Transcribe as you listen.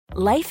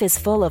Life is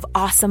full of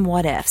awesome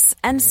what-ifs,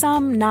 and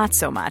some not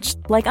so much,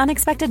 like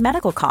unexpected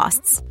medical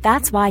costs.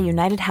 That's why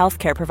United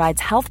Healthcare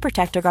provides Health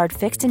Protector Guard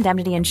fixed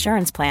indemnity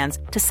insurance plans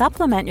to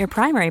supplement your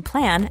primary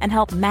plan and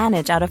help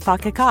manage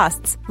out-of-pocket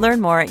costs.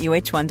 Learn more at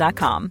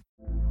uh1.com.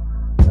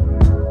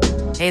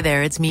 Hey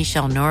there, it's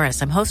Michelle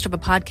Norris. I'm host of a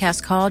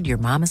podcast called Your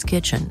Mama's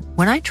Kitchen.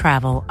 When I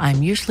travel,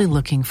 I'm usually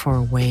looking for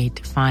a way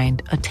to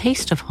find a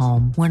taste of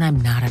home when I'm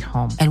not at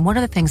home. And one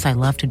of the things I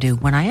love to do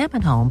when I am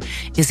at home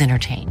is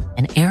entertain.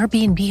 And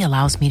Airbnb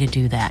allows me to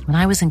do that. When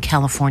I was in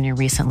California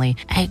recently,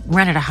 I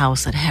rented a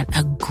house that had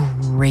a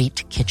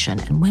great kitchen.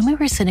 And when we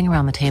were sitting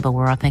around the table,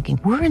 we're all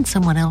thinking, we're in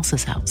someone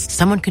else's house.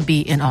 Someone could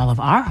be in all of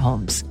our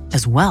homes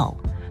as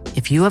well.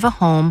 If you have a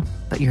home,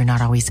 but you're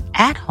not always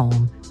at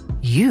home,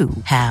 you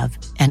have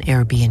an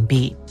Airbnb.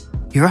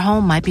 Your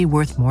home might be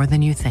worth more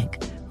than you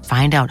think.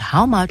 Find out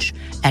how much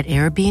at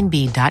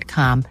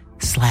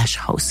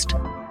airbnb.com/host.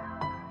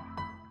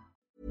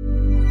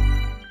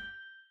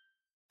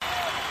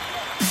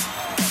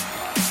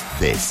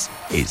 This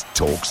is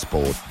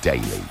TalkSport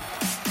Daily.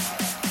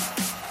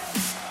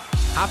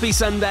 Happy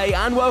Sunday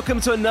and welcome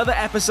to another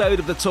episode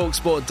of the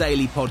TalkSport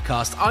Daily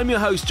podcast. I'm your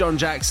host, John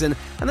Jackson,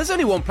 and there's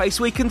only one place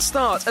we can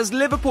start. As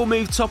Liverpool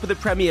moved top of the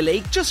Premier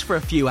League just for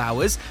a few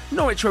hours,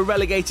 Norwich were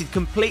relegated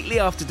completely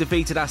after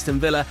defeated Aston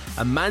Villa,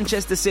 and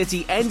Manchester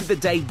City ended the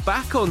day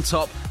back on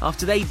top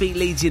after they beat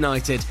Leeds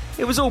United.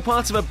 It was all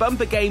part of a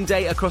bumper game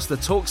day across the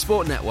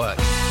TalkSport network.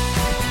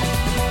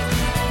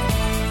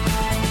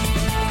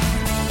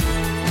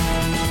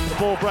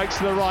 Ball breaks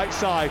to the right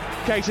side.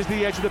 Kate is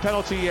the edge of the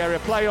penalty area.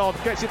 Play on,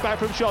 gets it back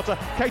from Shota.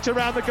 Kate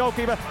around the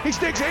goalkeeper. He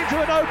sticks it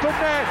into an open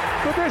net,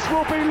 but this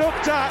will be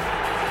looked at.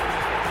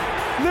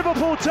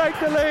 Liverpool take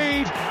the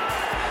lead.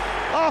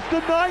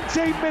 After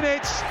 19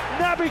 minutes,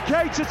 Naby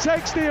Keita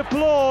takes the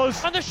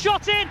applause. And the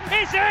shot in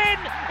is in!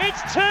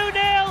 It's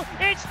 2-0,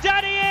 it's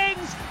Danny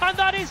Ings, and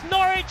that is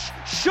Norwich,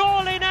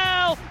 surely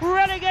now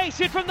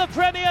relegated from the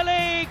Premier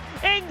League.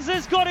 Ings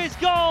has got his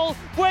goal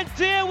when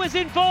Deere was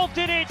involved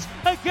in it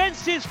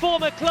against his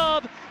former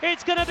club.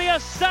 It's going to be a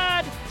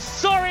sad,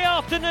 sorry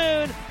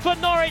afternoon for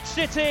Norwich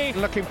City.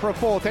 Looking for a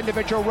fourth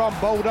individual run,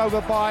 bowled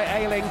over by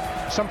Ayling.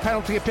 Some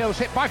penalty appeals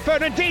hit by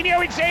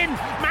Fernandinho, it's in!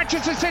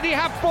 Manchester City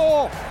have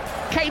four.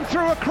 Came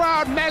through a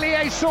crowd,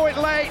 Meslier saw it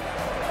late.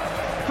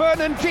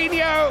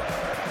 Fernandinho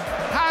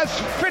has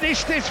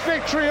finished this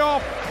victory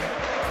off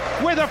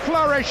with a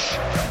flourish.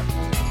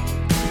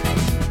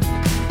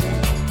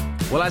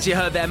 Well, as you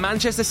heard there,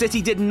 Manchester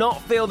City did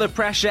not feel the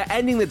pressure,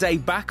 ending the day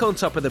back on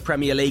top of the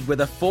Premier League with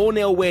a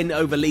 4-0 win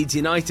over Leeds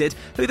United,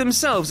 who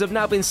themselves have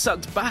now been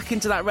sucked back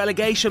into that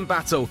relegation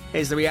battle.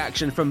 Here's the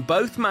reaction from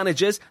both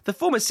managers, the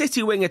former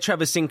City winger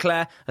Trevor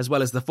Sinclair, as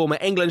well as the former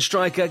England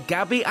striker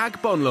Gabby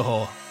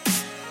Agbonlahor.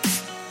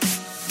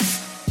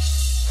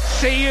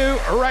 See you,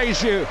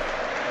 raise you.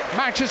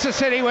 Manchester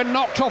City were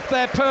knocked off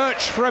their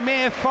perch for a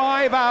mere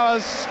 5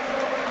 hours.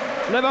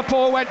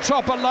 Liverpool went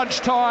top at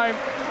lunchtime.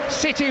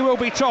 City will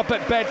be top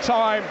at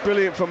bedtime.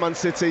 Brilliant from Man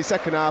City.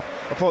 Second half,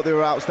 I thought they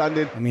were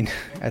outstanding. I mean,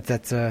 at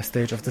that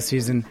stage of the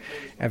season,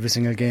 every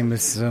single game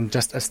is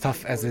just as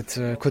tough as it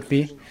could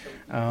be.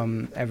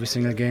 Every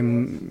single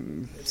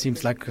game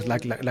seems like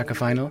a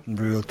final.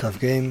 Real tough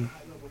game.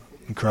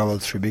 Incredible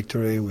 3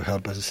 victory. We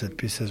helped as a set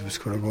pieces. We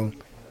scored a goal.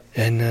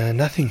 And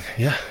nothing,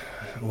 yeah.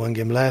 1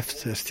 game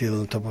left,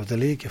 still top of the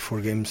league,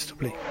 4 games to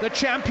play. The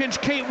champions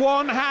keep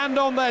one hand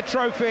on their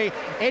trophy.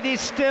 It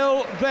is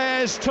still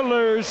theirs to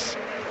lose.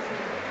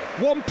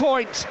 1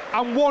 point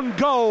and 1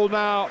 goal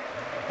now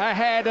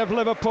ahead of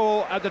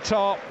Liverpool at the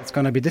top. It's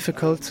going to be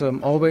difficult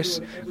always,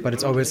 but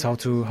it's always how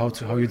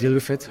you deal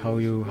with it, how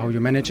you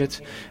manage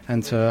it,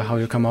 and how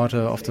you come out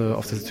of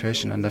the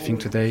situation. And I think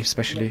today,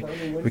 especially,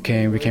 we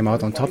came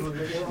out on top,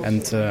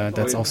 and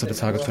that's also the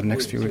target for the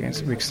next few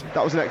weeks.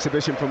 That was an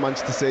exhibition from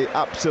Manchester City,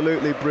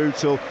 absolutely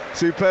brutal,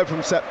 superb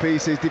from set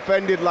pieces,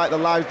 defended like the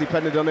lives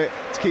depended on it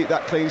to keep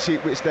that clean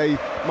sheet, which they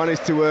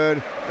managed to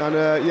earn. And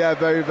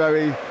very,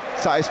 very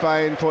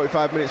satisfying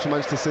 45 minutes for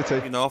Manchester City.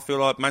 You know, I feel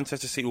like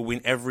Manchester City will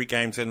win every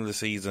game to the end of the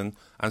season,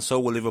 and so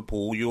will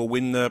Liverpool. You'll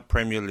win the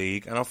Premier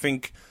League, and I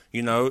think,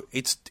 you know,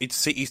 it's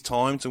City's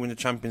time to win the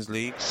Champions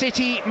League.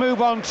 City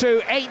move on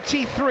to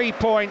 83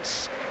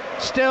 points,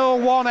 still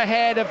 1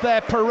 ahead of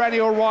their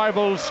perennial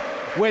rivals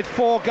with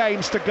 4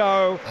 games to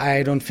go.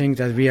 I don't think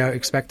that we are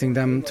expecting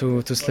them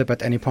to slip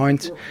at any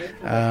point,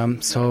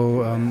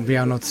 so we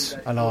are not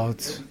allowed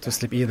to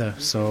slip either.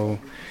 So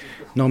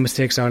no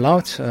mistakes are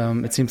allowed.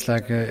 It seems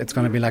like it's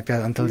going to be like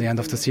that until the end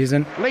of the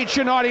season. Leeds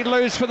United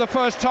lose for the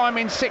first time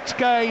in 6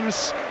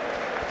 games.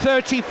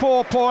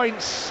 34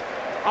 points.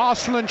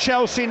 Arsenal and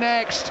Chelsea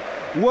next.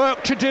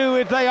 Work to do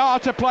if they are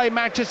to play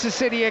Manchester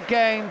City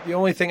again. The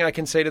only thing I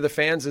can say to the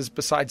fans is,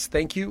 besides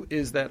thank you,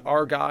 is that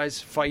our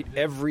guys fight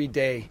every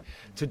day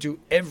to do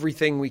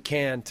everything we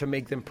can to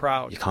make them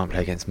proud. You can't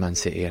play against Man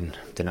City and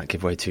do not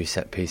give away 2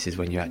 set pieces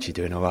when you're actually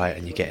doing all right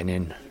and you're getting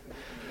in.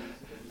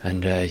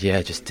 And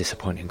just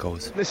disappointing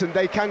goals. Listen,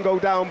 they can go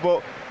down,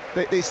 but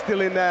they're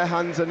still in their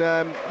hands, and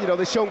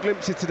they've shown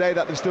glimpses today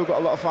that they've still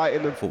got a lot of fight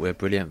in them. I thought we were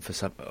brilliant for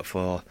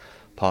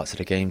parts of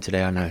the game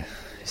today. I know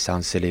it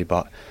sounds silly,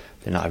 but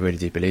I really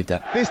do believe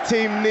that. This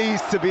team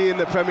needs to be in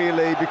the Premier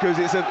League because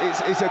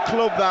it's a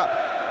club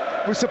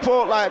that, with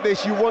support like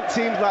this, you want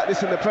teams like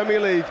this in the Premier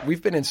League.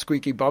 We've been in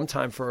squeaky bum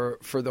time for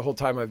the whole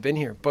time I've been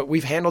here, but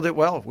we've handled it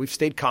well. We've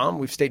stayed calm,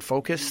 we've stayed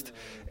focused,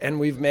 and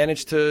we've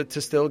managed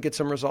to still get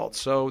some results.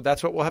 So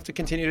that's what we'll have to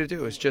continue to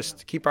do, is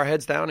just keep our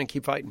heads down and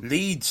keep fighting.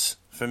 Leeds,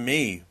 for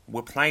me,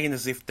 were playing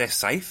as if they're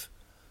safe.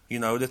 You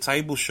know, the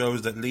table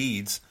shows that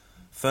Leeds,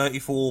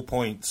 34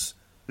 points.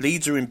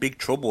 Leeds are in big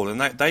trouble, and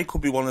they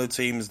could be one of the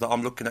teams that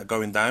I'm looking at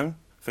going down.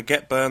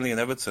 Forget Burnley and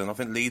Everton. I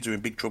think Leeds are in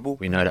big trouble.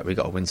 We know that we've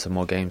got to win some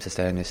more games to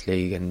stay in this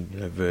league, and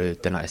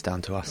then it's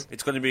down to us.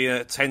 It's going to be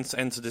a tense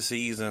end to the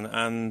season,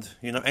 and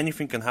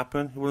anything can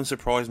happen. It wouldn't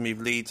surprise me if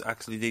Leeds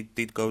actually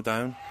did go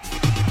down.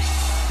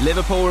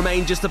 Liverpool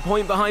remain just a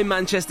point behind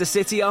Manchester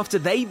City after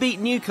they beat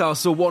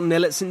Newcastle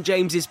 1-0 at St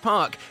James's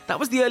Park. That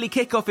was the early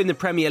kick-off in the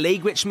Premier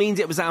League, which means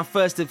it was our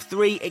first of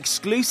 3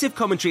 exclusive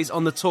commentaries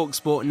on the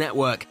TalkSport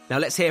network. Now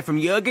let's hear from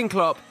Jurgen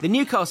Klopp, the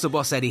Newcastle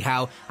boss Eddie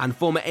Howe, and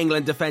former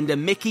England defender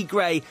Mickey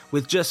Gray,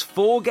 with just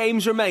 4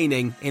 games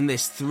remaining in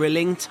this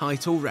thrilling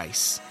title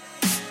race.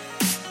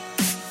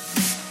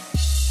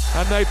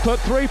 And they put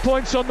 3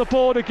 points on the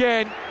board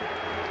again.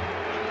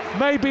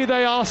 Maybe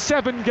they are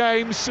 7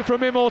 games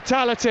from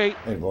immortality.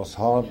 It was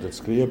hard, it's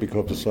clear,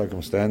 because of the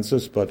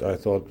circumstances, but I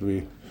thought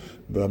we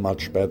were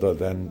much better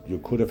than you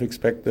could have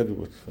expected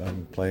with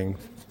playing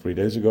 3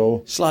 days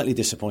ago. Slightly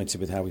disappointed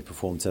with how we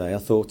performed today. I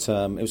thought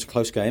it was a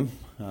close game.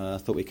 I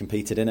thought we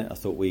competed in it. I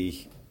thought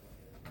we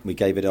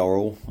gave it our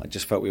all. I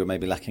just felt we were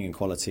maybe lacking in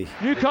quality.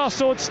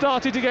 Newcastle had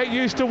started to get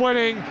used to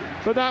winning,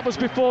 but that was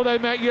before they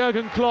met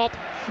Jurgen Klopp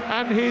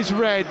and his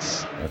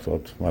Reds. I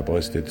thought my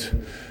boys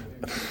did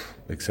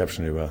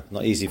exceptionally well.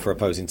 Not easy for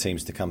opposing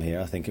teams to come here.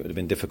 I think it would have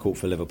been difficult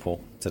for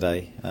Liverpool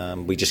today.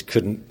 We just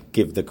couldn't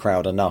give the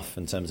crowd enough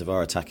in terms of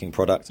our attacking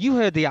product. You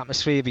heard the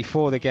atmosphere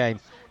before the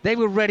game. They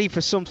were ready for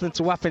something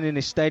to happen in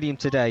this stadium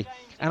today,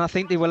 and I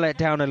think they were let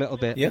down a little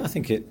bit. Yeah, I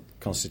think it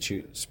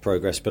constitutes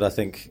progress, but I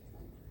think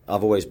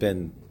I've always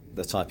been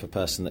the type of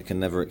person that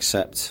can never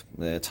accept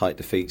tight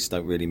defeats.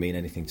 Don't really mean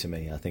anything to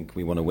me. I think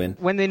we want to win.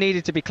 When they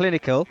needed to be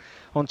clinical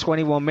on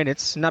 21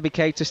 minutes, Naby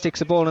Keita sticks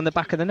the ball in the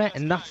back of the net,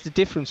 and that's the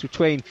difference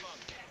between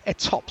a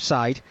top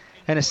side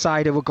and a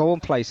side who will go on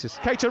places.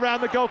 Keita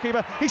around the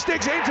goalkeeper, he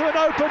sticks it into an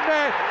open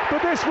net,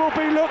 but this will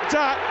be looked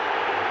at.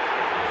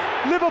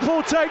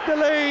 Liverpool take the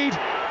lead,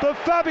 but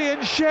Fabian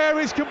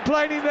Schär is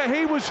complaining that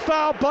he was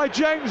fouled by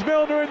James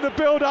Milner in the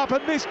build-up,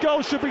 and this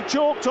goal should be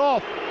chalked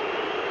off.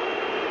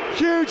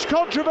 Huge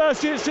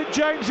controversy at St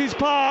James's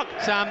Park.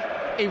 Sam,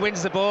 he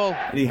wins the ball.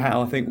 Eddie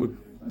Howe, I think,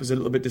 was a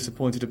little bit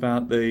disappointed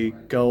about the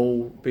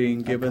goal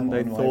being given.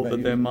 They thought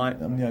that there might...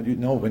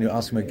 when you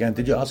ask him again,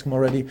 did you ask him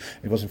already?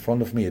 It was in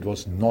front of me. It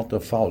was not a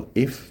foul.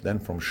 If, then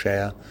from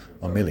Schär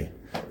or Millie.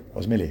 It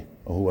was Millie,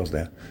 or who was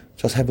there.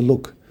 Just have a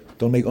look.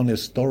 Don't make only a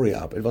story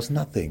up. It was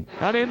nothing.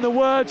 And in the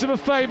words of a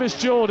famous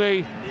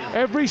Geordie,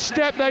 every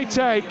step they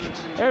take,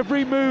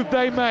 every move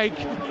they make,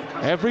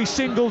 every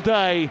single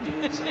day,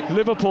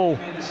 Liverpool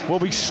will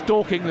be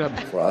stalking them.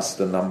 For us,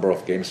 the number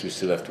of games we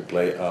still have to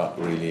play are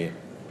really...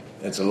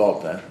 It's a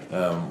lot,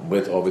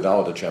 with or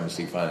without a Champions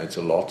League final, it's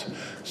a lot.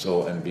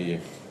 So, and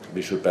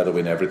we should better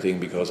win everything,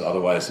 because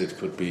otherwise it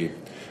could be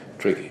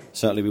tricky.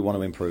 Certainly we want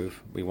to improve.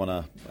 We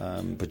want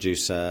to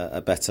produce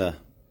a better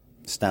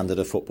standard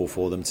of football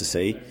for them to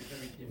see,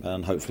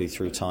 and hopefully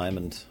through time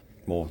and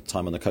more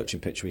time on the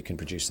coaching pitch we can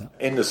produce that.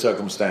 In the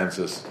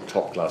circumstances,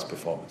 top class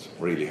performance.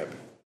 Really happy.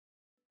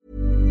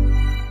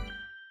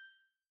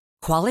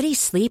 Quality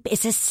sleep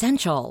is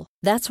essential.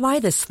 That's why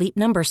the Sleep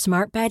Number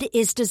Smart Bed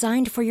is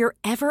designed for your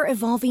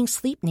ever-evolving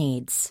sleep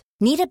needs.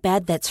 Need a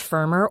bed that's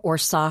firmer or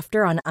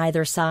softer on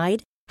either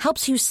side?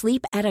 Helps you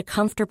sleep at a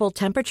comfortable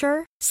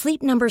temperature?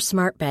 Sleep Number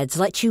Smart Beds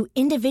let you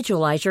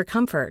individualize your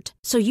comfort,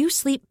 so you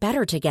sleep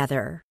better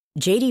together.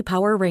 J.D.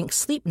 Power ranks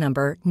Sleep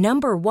Number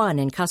number 1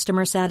 in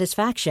customer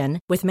satisfaction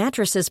with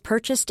mattresses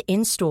purchased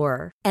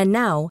in-store. And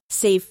now,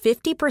 save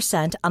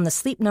 50% on the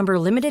Sleep Number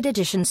Limited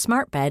Edition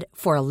Smart Bed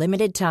for a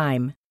limited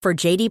time. For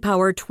J.D.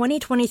 Power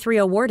 2023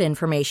 award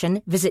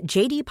information, visit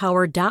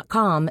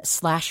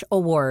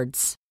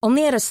jdpower.com/awards.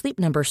 Only at a Sleep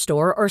Number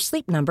store or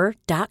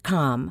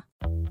sleepnumber.com.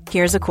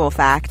 Here's a cool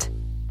fact.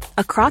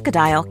 A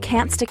crocodile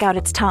can't stick out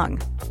its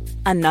tongue.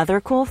 Another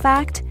cool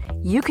fact,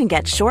 you can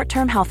get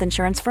short-term health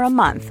insurance for a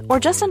month or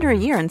just under a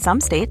year in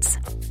some states.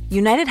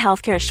 United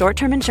Healthcare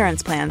short-term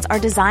insurance plans are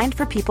designed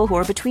for people who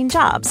are between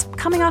jobs,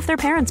 coming off their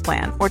parents'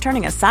 plan, or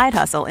turning a side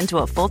hustle into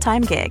a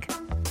full-time gig.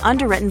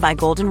 Underwritten by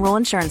Golden Rule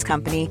Insurance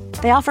Company,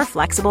 they offer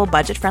flexible,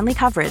 budget-friendly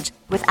coverage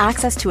with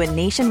access to a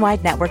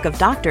nationwide network of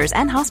doctors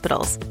and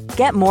hospitals.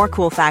 Get more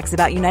cool facts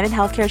about United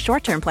Healthcare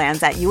short-term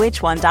plans at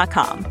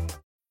uh1.com.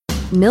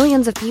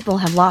 Millions of people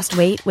have lost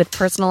weight with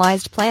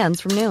personalized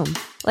plans from Noom.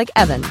 Like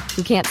Evan,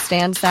 who can't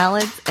stand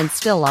salads and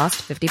still lost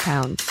 50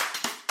 pounds.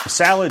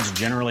 Salads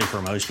generally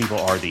for most people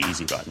are the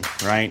easy button,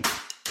 right?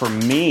 For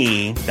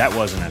me, that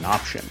wasn't an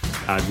option.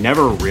 I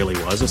never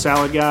really was a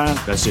salad guy.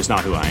 That's just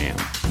not who I am.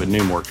 But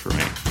Noom worked for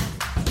me.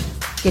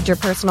 Get your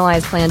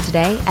personalized plan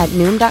today at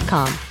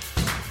Noom.com.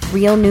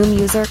 Real Noom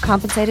user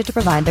compensated to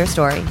provide their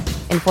story.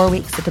 In 4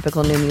 weeks, the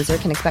typical Noom user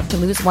can expect to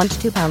lose 1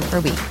 to 2 pounds per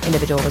week.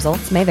 Individual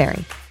results may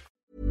vary.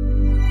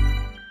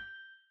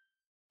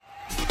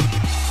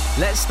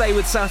 Let's stay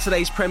with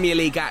Saturday's Premier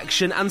League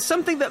action and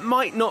something that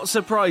might not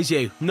surprise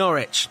you.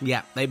 Norwich.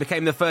 Yeah, they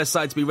became the first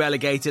side to be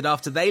relegated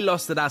after they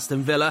lost at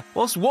Aston Villa,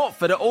 whilst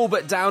Watford are all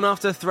but down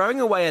after throwing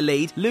away a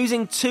lead,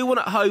 losing 2-1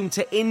 at home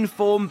to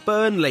in-form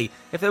Burnley.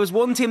 If there was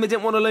one team they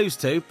didn't want to lose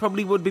to,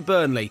 probably would be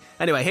Burnley.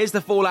 Anyway, here's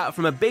the fallout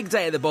from a big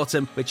day at the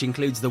bottom, which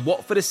includes the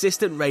Watford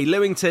assistant Ray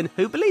Lewington,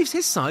 who believes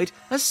his side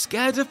are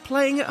scared of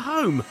playing at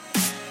home.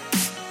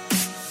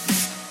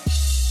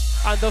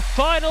 And the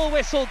final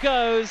whistle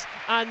goes,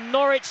 and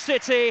Norwich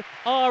City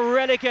are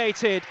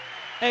relegated.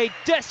 A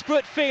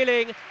desperate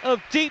feeling of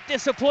deep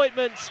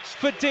disappointment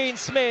for Dean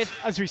Smith.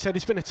 As we said,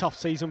 it's been a tough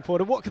season for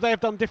them. What could they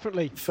have done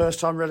differently? First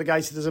time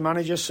relegated as a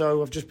manager,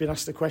 so I've just been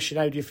asked the question,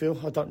 how do you feel?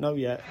 I don't know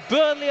yet.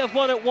 Burnley have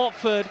won at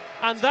Watford,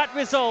 and that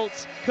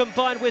result,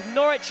 combined with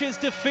Norwich's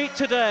defeat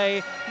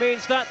today,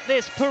 means that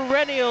this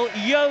perennial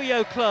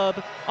yo-yo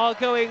club are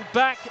going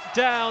back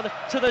down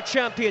to the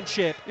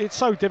Championship. It's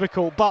so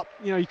difficult, but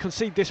you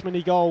concede this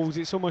many goals,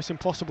 it's almost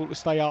impossible to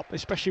stay up,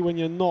 especially when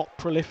you're not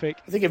prolific.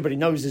 I think everybody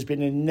knows there's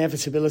been an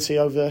inevitability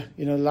over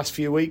the last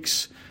few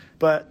weeks,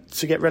 but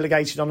to get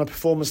relegated on a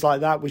performance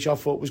like that, which I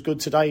thought was good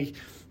today,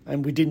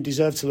 and we didn't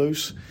deserve to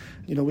lose,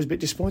 was a bit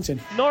disappointing.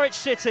 Norwich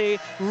City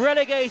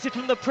relegated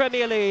from the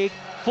Premier League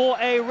for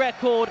a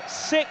record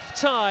 6th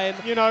time.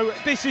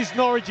 This is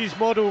Norwich's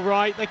model,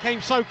 right? They came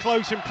so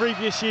close in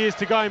previous years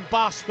to going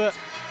bust that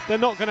they're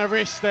not going to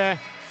risk their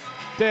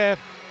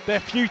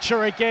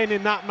future again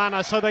in that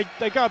manner, so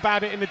they go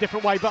about it in a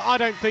different way. But I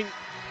don't think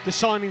the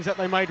signings that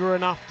they made were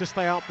enough to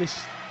stay up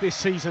this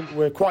season.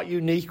 We're quite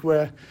unique.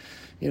 We're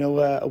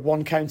a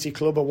one county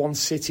club, a one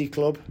city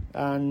club,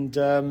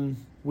 and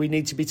we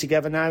need to be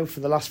together now for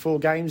the last 4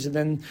 games and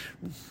then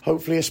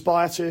hopefully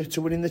aspire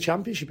to winning the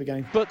Championship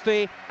again. But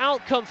the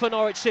outcome for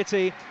Norwich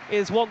City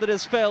is one that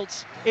has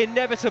felt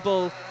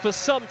inevitable for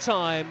some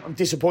time. I'm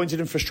disappointed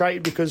and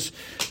frustrated because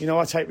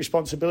I take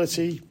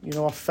responsibility.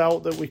 I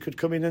felt that we could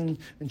come in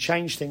and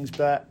change things,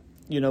 but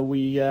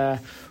we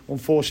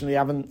unfortunately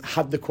haven't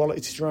had the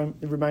quality to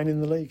remain in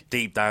the league.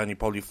 Deep down, you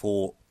probably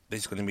thought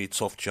this is going to be a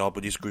tough job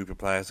with this group of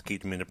players to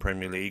keep them in the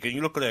Premier League. And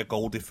you look at their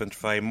goal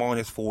difference,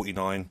 minus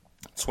 49,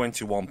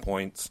 21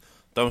 points,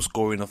 don't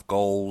score enough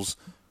goals,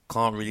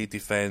 can't really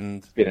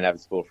defend. It's been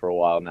inevitable for a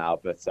while now,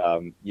 but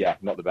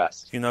not the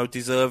best.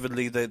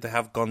 Deservedly they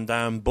have gone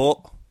down,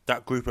 but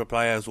that group of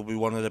players will be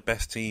one of the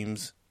best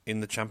teams in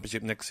the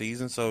Championship next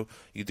season, so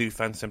you do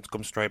fancy them to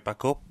come straight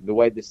back up. The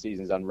way this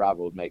season's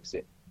unravelled makes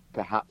it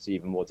perhaps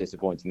even more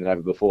disappointing than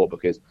ever before,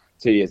 because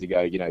 2 years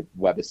ago,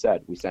 Webber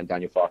said we sent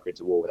Daniel Farke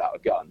into war without a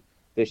gun.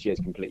 This year's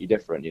completely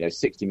different.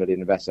 60 million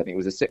invested. I think it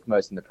was the 6th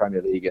most in the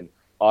Premier League, and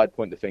I'd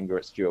point the finger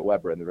at Stuart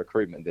Webber and the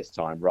recruitment this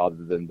time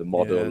rather than the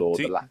model or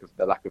the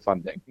lack of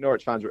funding.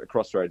 Norwich fans are at a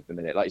crossroads at the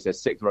minute. Like you said,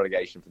 6th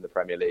relegation from the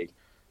Premier League.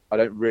 I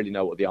don't really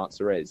know what the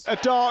answer is. A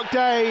dark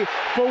day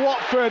for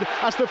Watford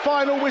as the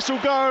final whistle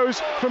goes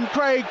from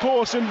Craig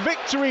Pawson.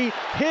 Victory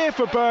here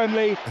for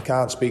Burnley. I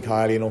can't speak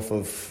highly enough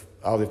of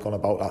how they've gone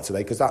about that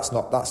today, because that's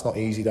not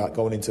easy, that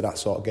going into that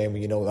sort of game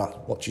when you know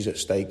that much is at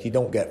stake. You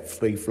don't get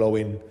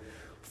free-flowing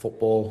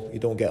football, you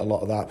don't get a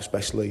lot of that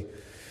especially,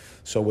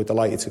 so we're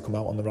delighted to come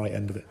out on the right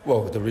end of it.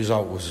 Well, the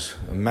result was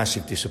a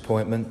massive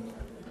disappointment,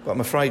 but I'm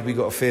afraid we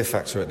got a fear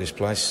factor at this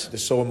place. They're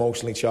so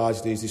emotionally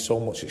charged, there's so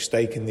much at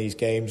stake in these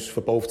games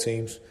for both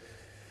teams,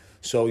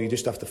 so you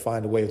just have to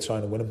find a way of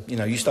trying to win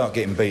them. You start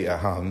getting beat at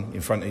home in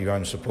front of your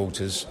own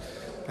supporters,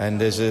 and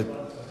there's a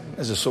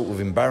sort of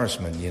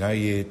embarrassment,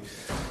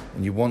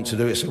 and you want to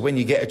do it. So when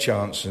you get a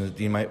chance and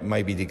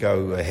maybe to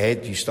go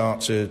ahead, you start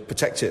to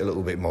protect it a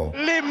little bit more.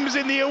 Limbs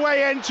in the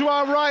away end to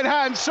our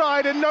right-hand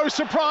side, and no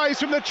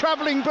surprise from the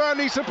travelling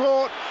Burnley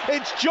support.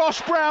 It's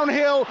Josh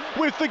Brownhill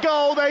with the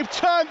goal. They've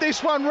turned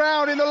this one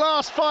round in the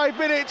last 5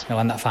 minutes.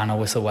 When that final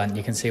whistle went,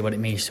 you can see what it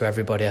means to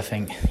everybody. I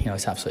think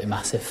it's absolutely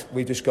massive.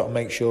 We just got to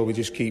make sure we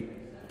just keep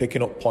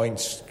picking up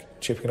points,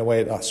 chipping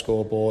away at that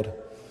scoreboard.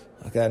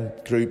 Again,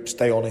 group,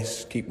 stay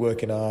honest, keep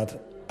working hard,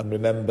 and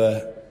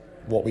remember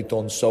what we've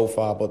done so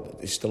far, but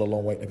it's still a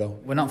long way to go.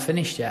 We're not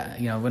finished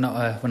yet. We're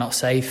not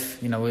safe.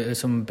 There's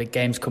some big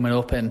games coming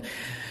up,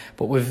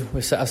 but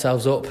we've set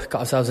ourselves up,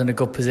 got ourselves in a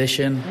good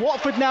position.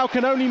 Watford now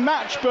can only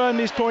match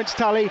Burnley's points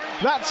tally.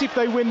 That's if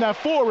they win their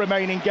 4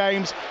 remaining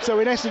games. So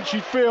in essence,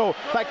 you'd feel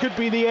that could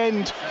be the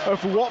end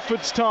of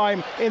Watford's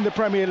time in the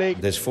Premier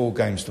League. There's 4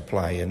 games to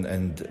play, and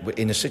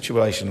in a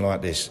situation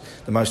like this,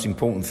 the most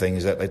important thing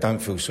is that they don't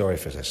feel sorry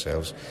for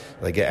themselves.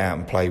 They get out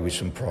and play with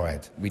some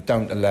pride. We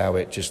don't allow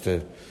it just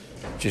to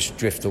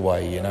drift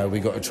away.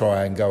 We've got to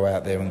try and go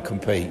out there and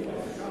compete.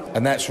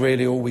 And that's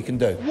really all we can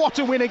do. What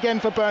a win again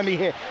for Burnley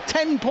here.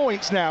 10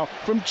 points now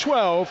from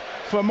 12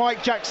 for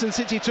Mike Jackson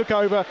since he took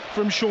over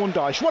from Sean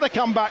Dyche. What a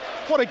comeback,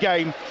 what a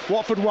game.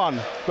 Watford 1,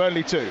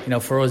 Burnley 2. You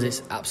know, for us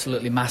it's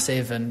absolutely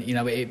massive, and you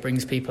know it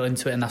brings people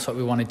into it, and that's what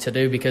we wanted to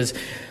do, because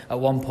at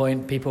one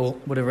point people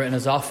would have written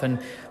us off and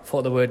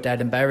thought they were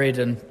dead and buried,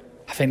 and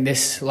I think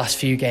this last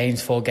few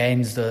games, 4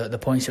 games, the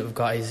points that we've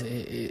got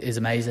is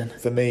amazing.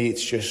 For me,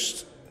 it's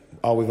just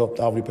how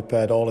we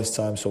prepared all this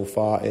time so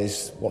far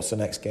is what's the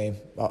next game?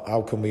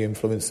 How can we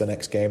influence the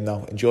next game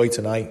now? Enjoy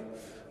tonight,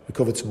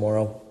 recover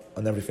tomorrow,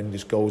 and everything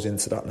just goes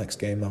into that next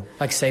game now.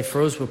 Like I say,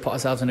 for us, we've put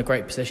ourselves in a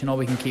great position. All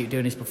we can keep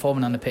doing is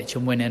performing on the pitch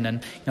and winning,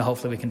 and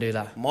hopefully we can do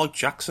that. Mike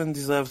Jackson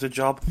deserves the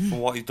job for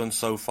what he's done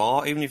so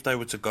far. Even if they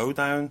were to go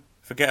down,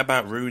 forget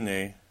about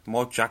Rooney.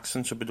 Mike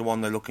Jackson should be the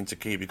one they're looking to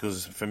keep,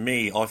 because for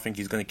me, I think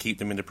he's going to keep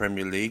them in the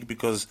Premier League,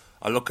 because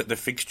I look at the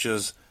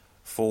fixtures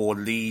for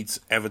Leeds,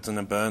 Everton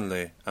and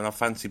Burnley, and I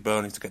fancy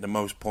Burnley to get the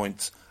most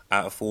points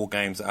out of 4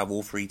 games out of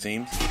all 3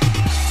 teams.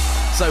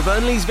 So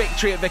Burnley's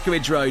victory at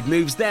Vicarage Road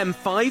moves them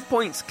 5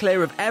 points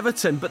clear of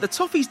Everton, but the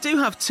Toffees do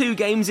have 2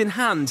 games in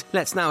hand.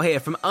 Let's now hear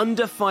from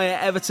under-fire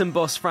Everton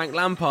boss Frank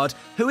Lampard,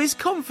 who is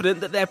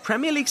confident that their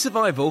Premier League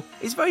survival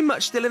is very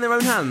much still in their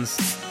own hands.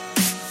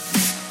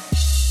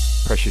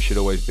 Pressure should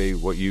always be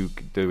what you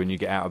do when you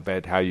get out of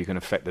bed, how you can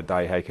affect the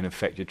day, how you can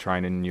affect your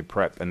training and your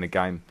prep and the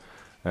game.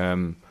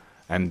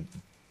 And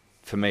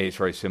for me, it's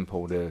very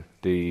simple.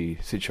 The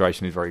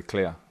situation is very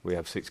clear. We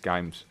have 6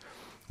 games.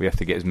 We have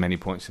to get as many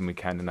points as we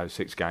can in those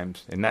 6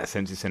 games. In that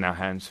sense, it's in our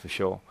hands for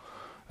sure.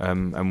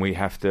 And we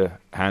have to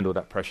handle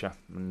that pressure.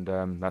 And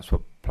that's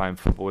what playing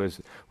football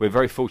is. We're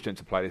very fortunate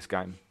to play this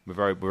game.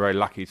 We're very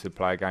lucky to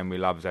play a game we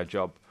love as our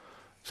job.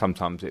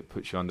 Sometimes it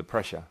puts you under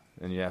pressure,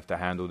 and you have to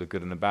handle the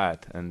good and the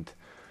bad. And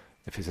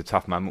if it's a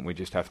tough moment, we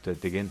just have to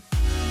dig in.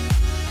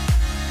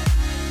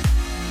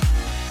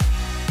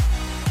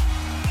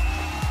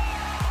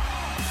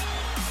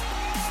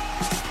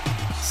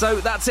 So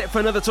that's it for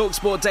another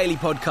TalkSport Daily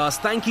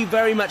podcast. Thank you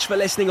very much for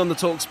listening on the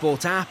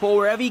TalkSport app or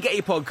wherever you get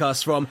your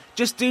podcasts from.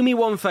 Just do me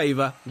one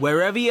favour,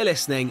 wherever you're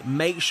listening,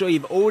 make sure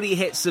you've already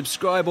hit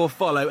subscribe or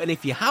follow, and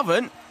if you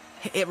haven't,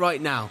 hit it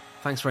right now.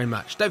 Thanks very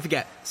much. Don't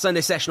forget,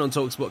 Sunday session on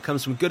TalkSport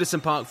comes from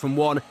Goodison Park from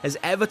 1 as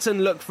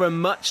Everton look for a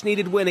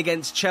much-needed win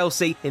against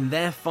Chelsea in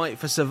their fight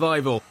for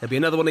survival. There'll be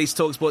another one of these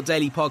TalkSport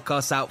Daily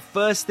podcasts out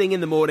first thing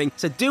in the morning,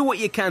 so do what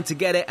you can to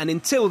get it, and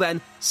until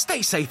then,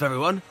 stay safe,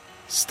 everyone.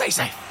 Stay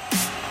safe.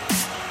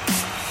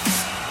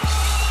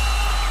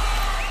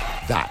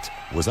 That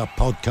was a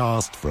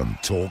podcast from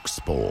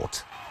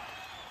TalkSport.